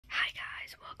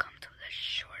guys, welcome to the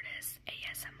shortest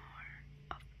ASMR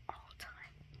of all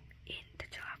time in the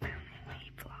Jalal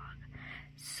Fanimy vlog.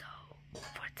 So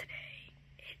for today,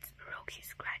 it's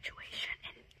ROKI's graduation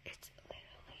and it's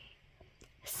literally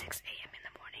 6 a.m. in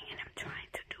the morning and I'm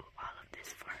trying to do all of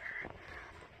this for her.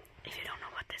 If you don't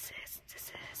know what this is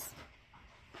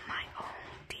my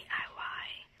own DIY.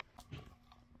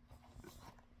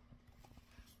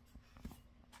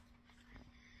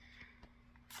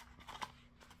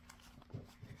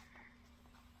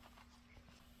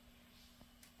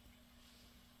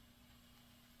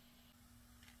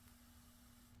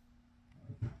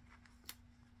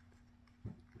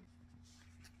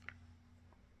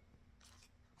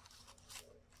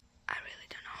 I really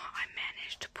don't know how I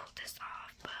managed to pull this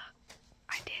off, but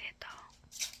I did it though.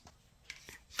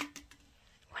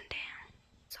 One down.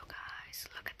 So guys,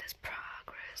 look at this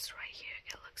progress right here.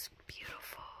 It looks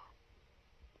beautiful.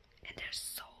 And there's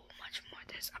so much more.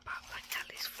 There's about like at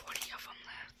least 40 of them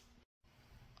left.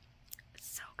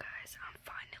 So guys, I'm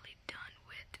finally done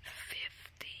with 50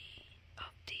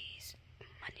 of these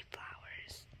money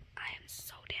flowers. I am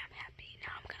so damn happy.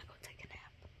 Now I'm gonna go take a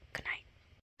nap. Good night.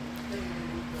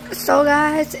 So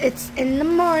guys, it's in the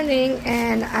morning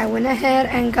and I went ahead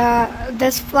and got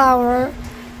this flower,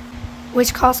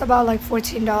 which costs about like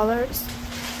 $14,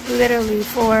 literally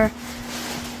for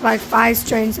like 5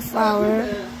 strains of flower.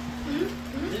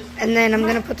 And then I'm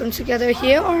gonna put them together.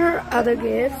 Here are her other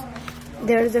gifts.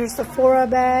 There's their Sephora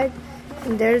bag,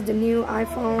 and there's the new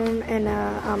iPhone and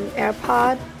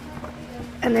AirPod,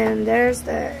 and then there's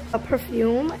a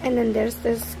perfume, and then there's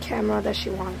this camera that she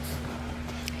wants.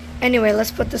 Anyway,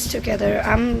 let's put this together.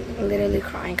 I'm literally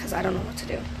crying because I don't know what to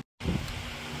do.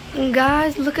 And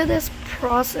guys, look at this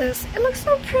process. It looks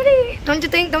so pretty. Don't you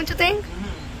think? Don't you think?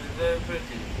 It's very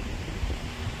pretty.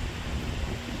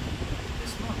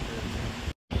 It's not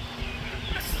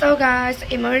pretty. So guys,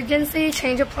 emergency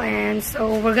change of plans.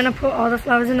 So we're gonna put all the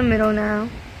flowers in the middle now.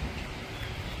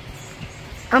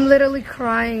 I'm literally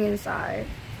crying inside.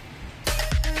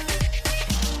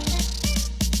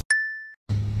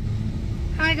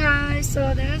 Hi guys,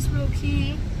 so there's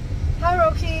ROKI. Hi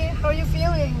ROKI, how are you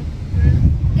feeling?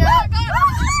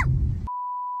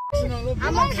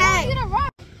 I'm okay.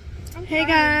 Hey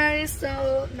guys,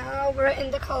 so now we're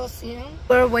in the Coliseum.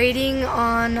 We're waiting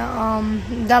on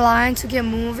the line to get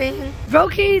moving.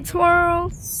 ROKI, twirl.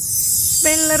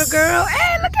 Spin, little girl.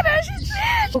 Hey, look at her, she's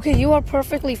spin. Okay, you are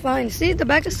perfectly fine. See, the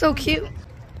back is so cute.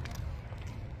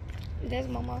 There's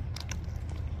Mama.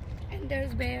 And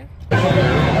there's Bear.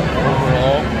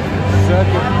 Overall,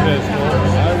 second pistol.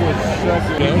 I was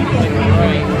second.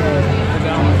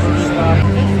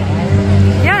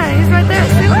 Yeah, he's right there.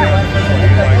 See, look.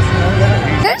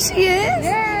 There she is.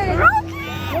 Yay. ROKI.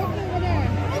 ROKI over there.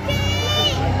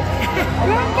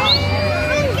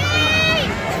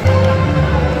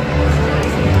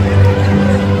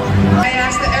 I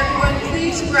ask that everyone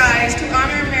please rise to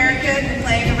honor America in the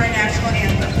playing of our national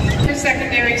anthem. For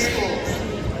secondary schools.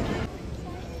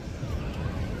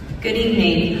 Good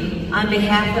evening. On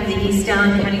behalf of the East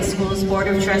Allen County Schools Board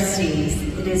of Trustees,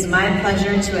 it is my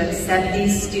pleasure to accept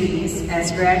these students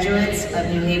as graduates of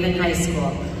New Haven High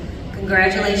School.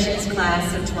 Congratulations,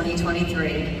 class of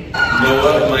 2023.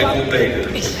 Noah Michael Baker.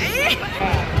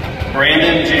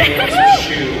 Brandon James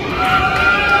Shue.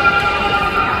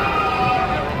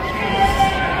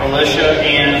 Alicia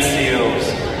Ann Seals.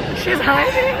 She's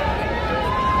hiding.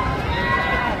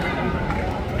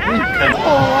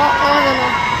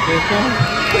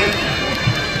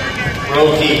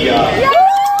 ROKI.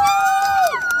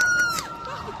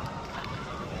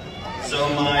 So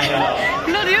my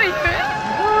No, do you hear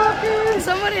it?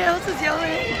 Somebody else is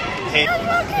yelling. hey,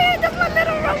 ROKI, that's my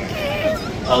little ROKI.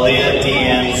 Aaliyah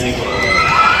Deanne Ziegler.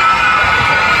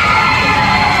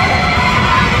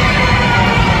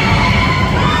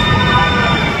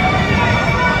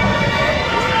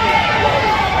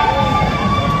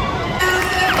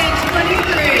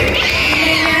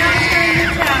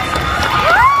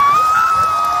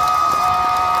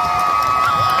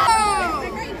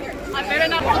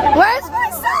 Where's my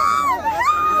son?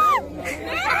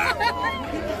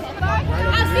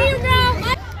 I'll see you, bro.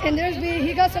 And there's B.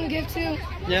 He got some gift too.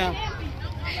 Yeah.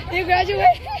 You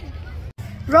graduated.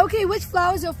 ROKI, which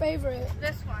flower is your favorite?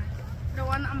 This one. The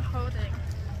one I'm holding.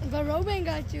 But Robin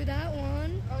got you that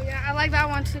one. Oh, yeah. I like that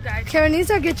one too, guys.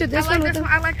 Karenisa get you this I like one. this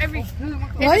one. I like every...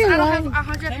 Why you I don't lying? have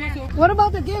 100 hands. What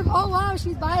about the gift? Oh wow,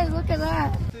 she's biased. Look at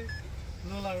that.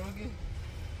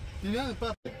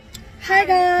 Hi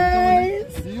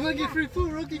guys. You want to get free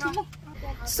food, ROKI? Come on.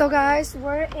 So guys,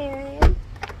 we're in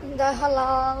the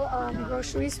halal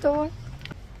grocery store.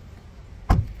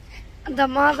 The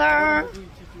mother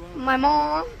my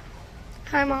mom.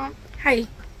 Hi, Mom. Hi.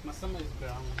 My stomach is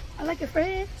brown. I like your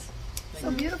friends.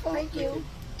 So beautiful. Thank you.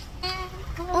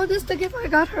 Oh, this is the gift I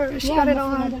got her. She got it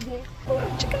on.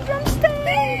 Chicken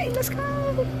drumstick. Let's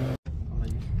go.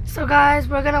 So guys,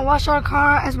 we're gonna wash our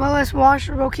car as well as wash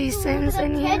Roki's Sims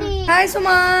in here. Hi,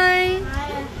 Sumai.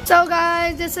 So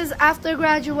guys, this is after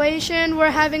graduation.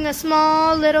 We're having a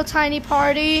small, little, tiny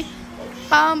party.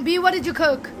 B, what did you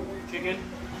cook? Chicken.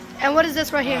 And what is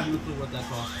this right here? What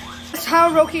that's all. That's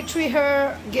how Roki treat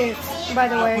her gift, by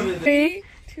the way. 3,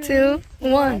 2,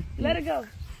 1. Let it go.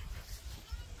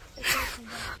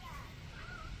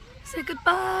 Say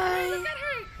goodbye. Look at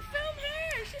her. Film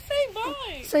her. She's saying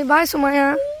bye. Say bye,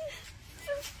 Sumaya.